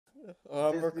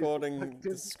I'm Disney's, recording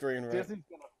the screen right.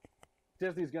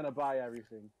 Disney's gonna buy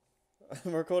everything.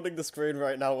 I'm recording the screen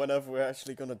right now whenever we're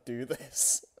actually gonna do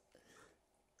this.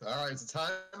 Alright, it's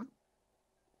time.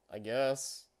 I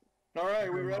guess.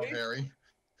 Alright, we ready? Harry.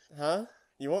 Huh?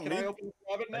 You want Can me? I open the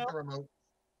cabinet now? Take the remote.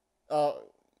 Oh.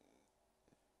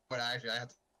 But actually, I have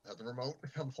to have the remote.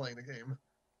 I'm playing the game.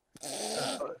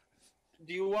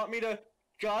 Do you want me to...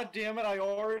 God damn it, I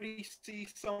already see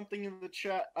something in the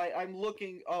chat. I'm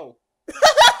looking... Oh.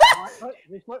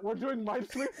 We're doing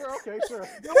Minesweeper? Okay, sure.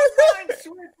 You're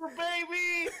Minesweeper,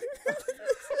 baby!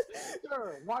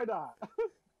 Sure, why not?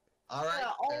 Alright,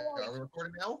 Yeah, are we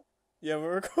recording now? Yeah,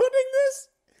 we're recording this?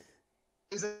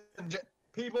 Ladies and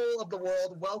people of the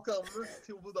world, welcome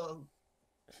to the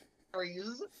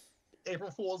series,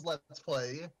 April Fool's Let's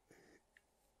Play.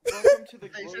 Welcome to the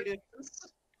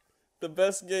greatest... The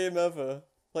best game ever.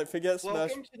 Like, forget Smash.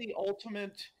 Welcome to the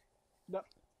ultimate... No.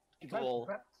 goal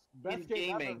Best in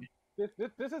game gaming.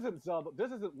 ever. This isn't Zelda.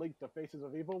 This isn't Link to Faces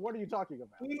of Evil. What are you talking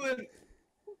about?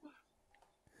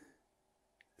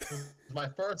 My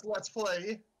first Let's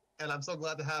Play, and I'm so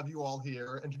glad to have you all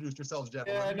here. Introduce yourselves,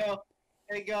 gentlemen. Yeah, I know.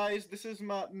 Hey guys, this is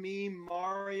me,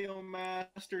 Mario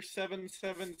Master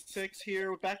 776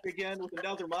 here, back again with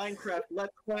another Minecraft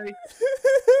Let's Play.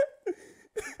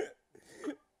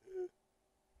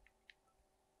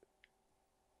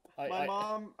 My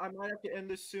mom, I might have to end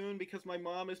this soon because my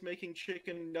mom is making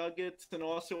chicken nuggets, and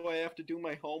also I have to do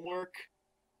my homework.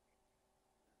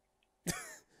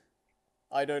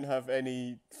 I don't have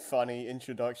any funny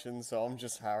introductions, so I'm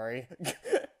just Harry.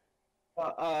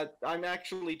 I'm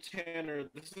actually Tanner.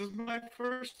 This is my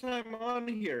first time on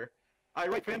here. I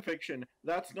write fanfiction.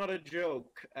 That's not a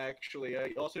joke, actually.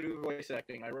 I also do voice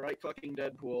acting. I write fucking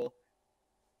Deadpool.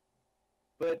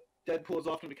 But Deadpool is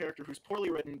often a character who's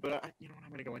poorly written, but you know what,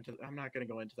 I'm not gonna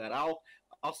go into that.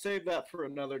 I'll save that for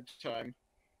another time.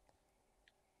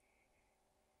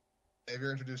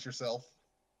 Xavier, introduce yourself.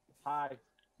 Hi,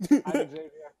 I'm Xavier.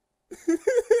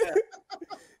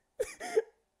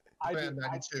 Fan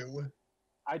 92.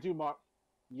 I do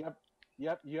Yep.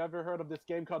 You ever heard of this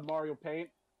game called Mario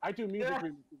Paint? I do music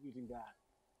remixes using that.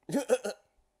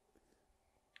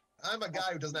 I'm a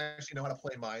guy who doesn't actually know how to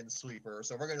play Minesweeper,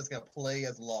 so we're just gonna play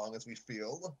as long as we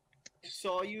feel. I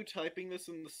saw you typing this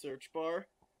in the search bar.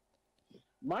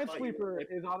 Minesweeper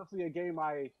is honestly a game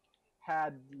I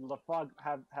had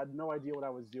had no idea what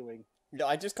I was doing. Yeah,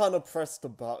 I just kind of pressed the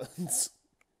buttons.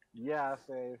 Yeah,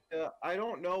 same. I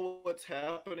don't know what's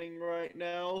happening right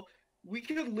now. We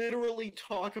could literally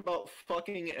talk about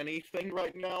fucking anything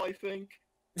right now, I think.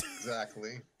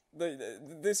 Exactly.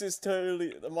 This is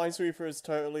totally... Minesweeper is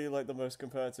totally, like, the most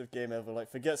competitive game ever. Like,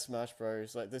 forget Smash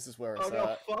Bros. Like, this is where it's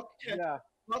at. Fuck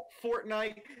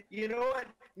Fortnite. You know what?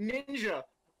 Ninja,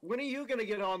 when are you gonna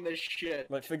get on this shit?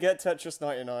 Like, forget Tetris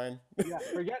 99. Yeah,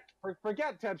 forget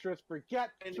Tetris, forget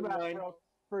Smash Bros.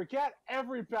 Forget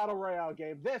every Battle Royale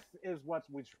game. This is what...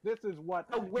 where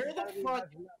the fuck...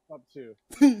 up to.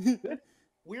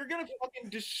 We're gonna fucking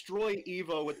destroy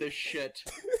Evo with this shit.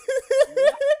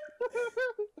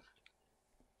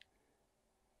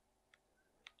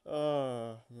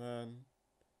 Oh, man.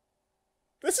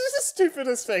 This is the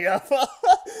stupidest thing ever!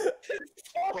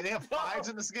 Wait, they have fives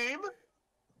in this game?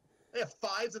 They have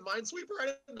fives in Minesweeper? I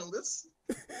didn't know this.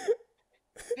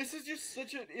 This is just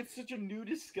such a new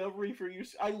discovery for you.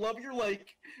 I love your,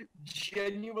 like,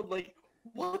 genuine, like,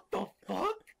 what the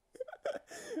fuck?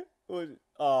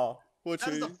 That's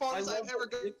the farthest I've ever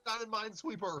gotten in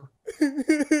Minesweeper.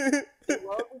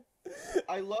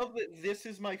 I love that this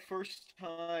is my first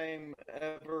time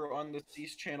ever on the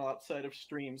Cease channel outside of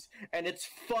streams, and it's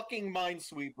fucking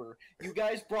Minesweeper. You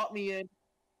guys brought me in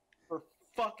for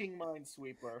fucking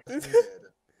Minesweeper.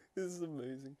 This is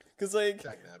amazing. Because,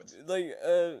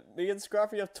 me and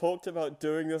Scrappy have talked about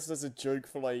doing this as a joke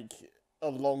for, like, a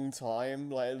long time.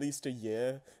 Like, at least a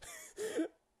year.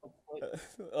 Like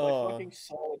fucking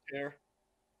Solitaire.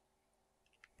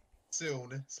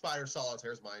 Soon. Spire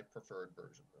Solitaire is my preferred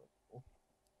version, though.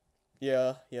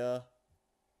 Yeah.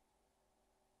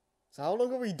 So how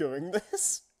long are we doing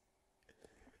this?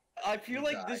 I feel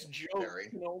like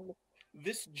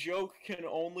this joke can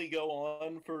only go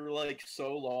on for, like,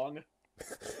 so long.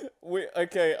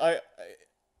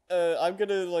 I'm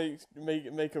gonna, like,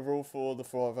 make a rule for the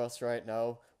four of us right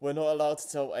now. We're not allowed to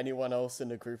tell anyone else in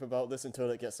the group about this until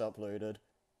it gets uploaded.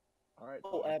 Alright.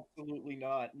 Oh, absolutely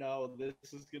not. No, this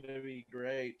is gonna be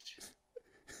great.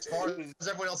 As far as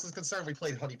everyone else is concerned, we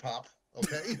played Huniepop,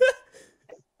 okay?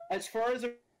 As far as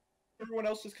everyone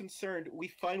else is concerned, we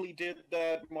finally did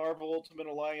that Marvel Ultimate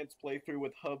Alliance playthrough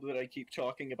with Hub that I keep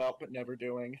talking about but never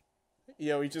doing.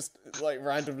 Yeah, we just like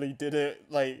randomly did it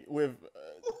like with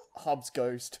Hub's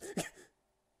ghost.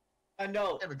 I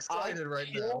know. I'm excited right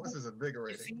now. This is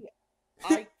invigorating. See,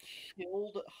 I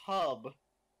killed Hub.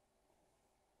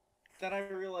 Then I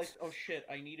realized, oh shit,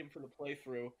 I need him for the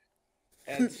playthrough.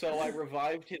 And so I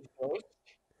revived his ghost.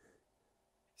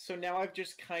 So now I've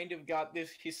just kind of got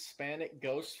this Hispanic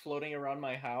ghost floating around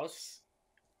my house.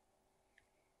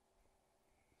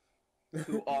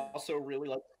 Who also really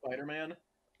likes Spider-Man.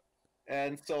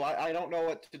 And so I don't know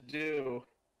what to do.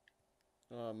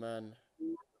 Oh man.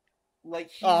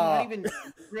 Like, he's not even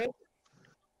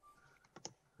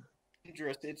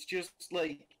dangerous. It's just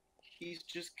like, he's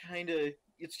just kind of...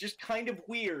 It's just kind of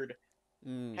weird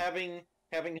having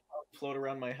him float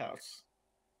around my house.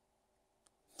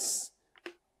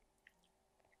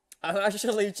 I'm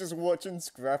actually just watching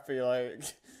Scrappy, like...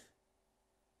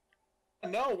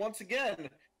 No, once again,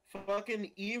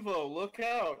 fucking Evo, look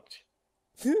out!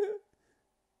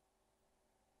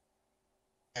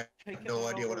 I have no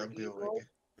idea what I'm doing.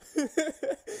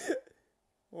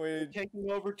 We're taking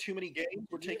over too many games,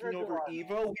 we're taking over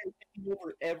Evo, we're taking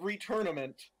over every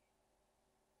tournament.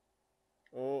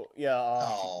 Oh, yeah,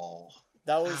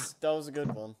 that was a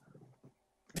good one.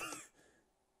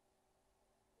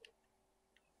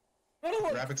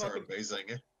 Rabbits are amazing.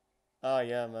 Oh,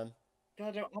 yeah, man.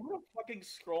 God, I'm gonna fucking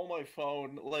scroll my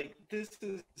phone. Like, this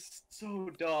is so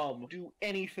dumb. Do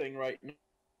anything right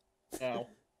now.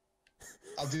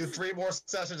 I'll do 3 more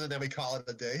sessions and then we call it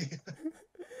a day.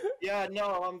 Yeah,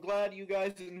 no, I'm glad you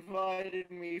guys invited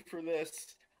me for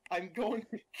this. I'm going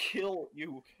to kill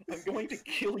you. I'm going to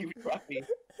kill you, Scrappy.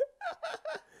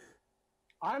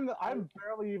 I'm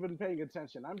barely even paying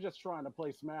attention. I'm just trying to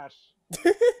play Smash.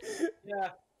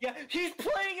 Yeah, he's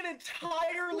playing an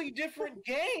entirely different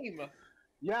game.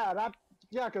 Yeah,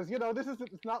 because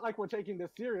it's not like we're taking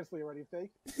this seriously or anything.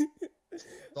 In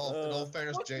all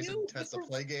fairness, Jason tends to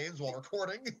play games while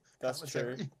recording. That's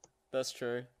true. That's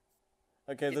true.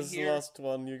 Okay, this is the last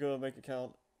one. You gotta make it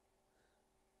count.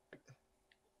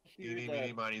 Eeny,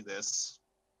 meeny, miny, this.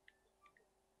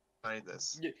 Miny,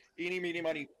 this. Eeny, meeny,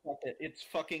 miny, fuck it. It's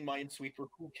fucking Minesweeper.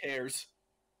 Who cares?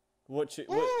 What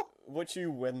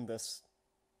you win this?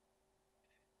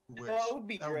 That would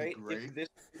be great if this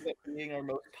ended up being our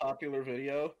most popular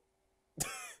video.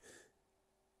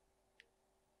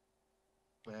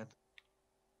 Man.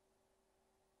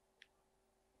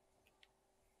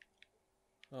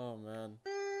 Oh man.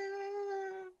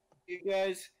 You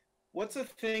guys, what's a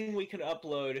thing we can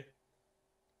upload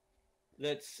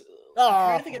that's... I'm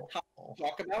trying to think of topics to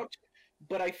talk about,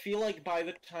 but I feel like by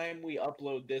the time we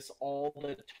upload this, all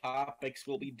the topics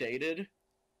will be dated.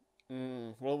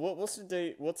 Well, what's the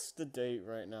date? What's the date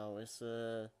right now? It's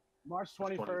March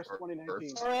 21st,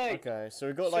 2019. Alright. Okay, so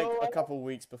we've got like a couple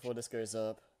weeks before this goes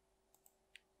up.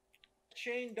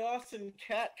 Shane Dawson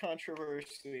cat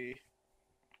controversy.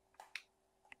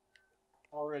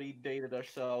 Already dated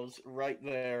ourselves right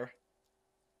there.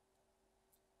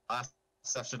 Last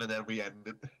session and then we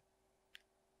ended.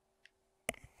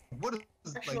 What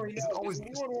is Actually, is it always?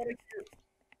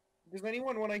 Does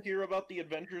anyone want to hear about the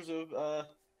adventures of?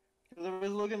 Because I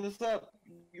was looking this up.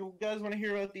 You guys want to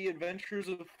hear about the adventures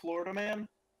of Florida Man?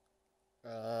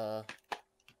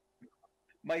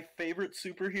 My favorite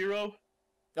superhero.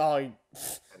 Oh.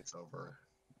 It's over.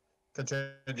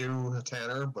 Continue,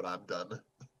 Tanner, but I'm done.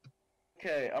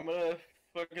 Okay, I'm gonna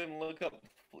fucking look up.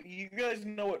 You guys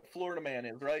know what Florida Man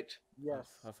is, right? Yes.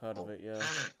 I've heard of it, yeah.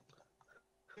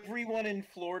 Everyone in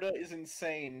Florida is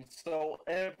insane, so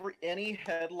any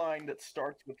headline that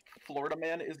starts with Florida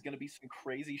Man is gonna be some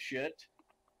crazy shit.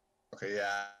 Okay,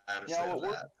 yeah, I understand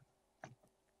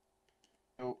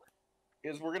that.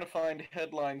 Is we're gonna find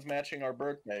headlines matching our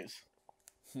birthdays.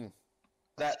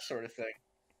 That sort of thing.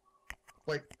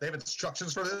 Wait, they have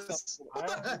instructions for this? What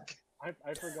the heck?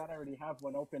 I forgot I already have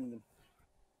one open.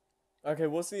 Okay,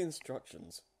 what's the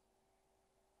instructions?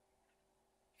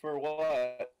 For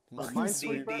what?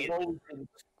 Minesweeper.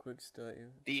 Quick start.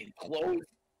 The enclosed.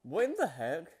 What in the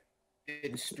heck?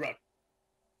 Instruct.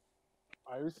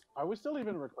 I was still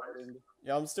even recording.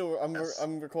 Yeah,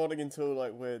 I'm recording until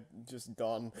like we're just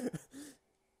done.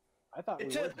 I thought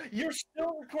you're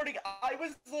still recording. I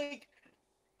was like,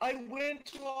 I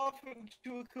went off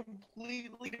into a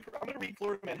completely different. I'm gonna read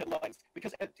Florida Man headlines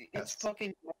because it's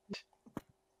fucking.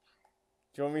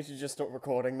 Do you want me to just stop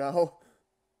recording now?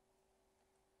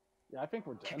 Yeah, I think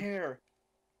we're done. Care.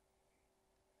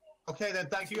 Okay, then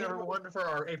thank you everyone for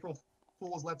our April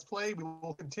Fool's Let's Play. We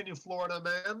will continue Florida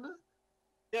Man.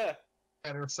 Yeah.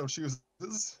 And so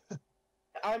chooses.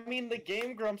 I mean, the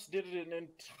Game Grumps did an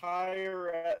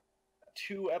entire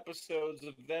 2 episodes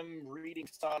of them reading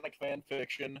Sonic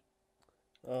fanfiction.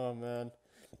 Oh man.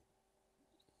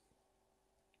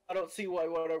 I don't see why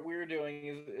what we're doing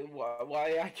is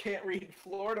why I can't read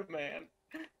Florida Man.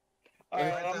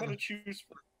 Alright, I'm gonna choose.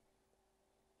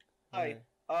 Hi.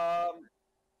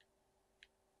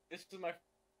 This is my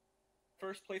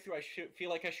first playthrough. I feel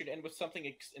like I should end with something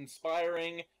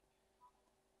inspiring.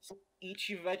 Eat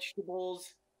your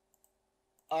vegetables.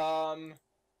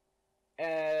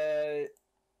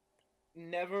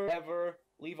 Never ever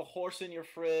leave a horse in your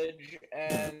fridge,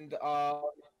 and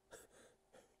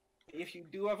if you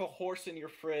do have a horse in your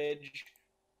fridge,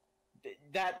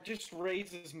 that just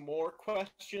raises more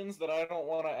questions that I don't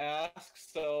want to ask,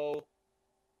 so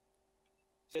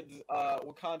it's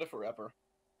Wakanda forever.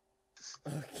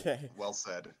 Okay. Well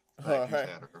said. Thank you,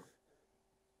 Tanner.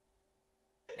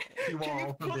 You Can are you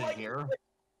also put, being like, here.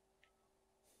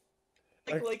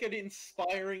 Like an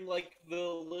inspiring, like, the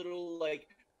little, like,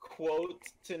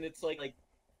 quotes, and it's like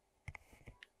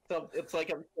it's like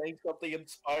I'm saying something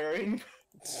inspiring.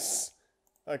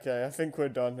 Okay, I think we're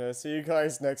done here. See you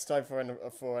guys next time for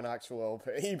an actual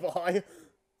LP. Bye.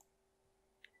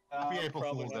 Happy April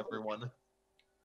Probably Fools, not. everyone.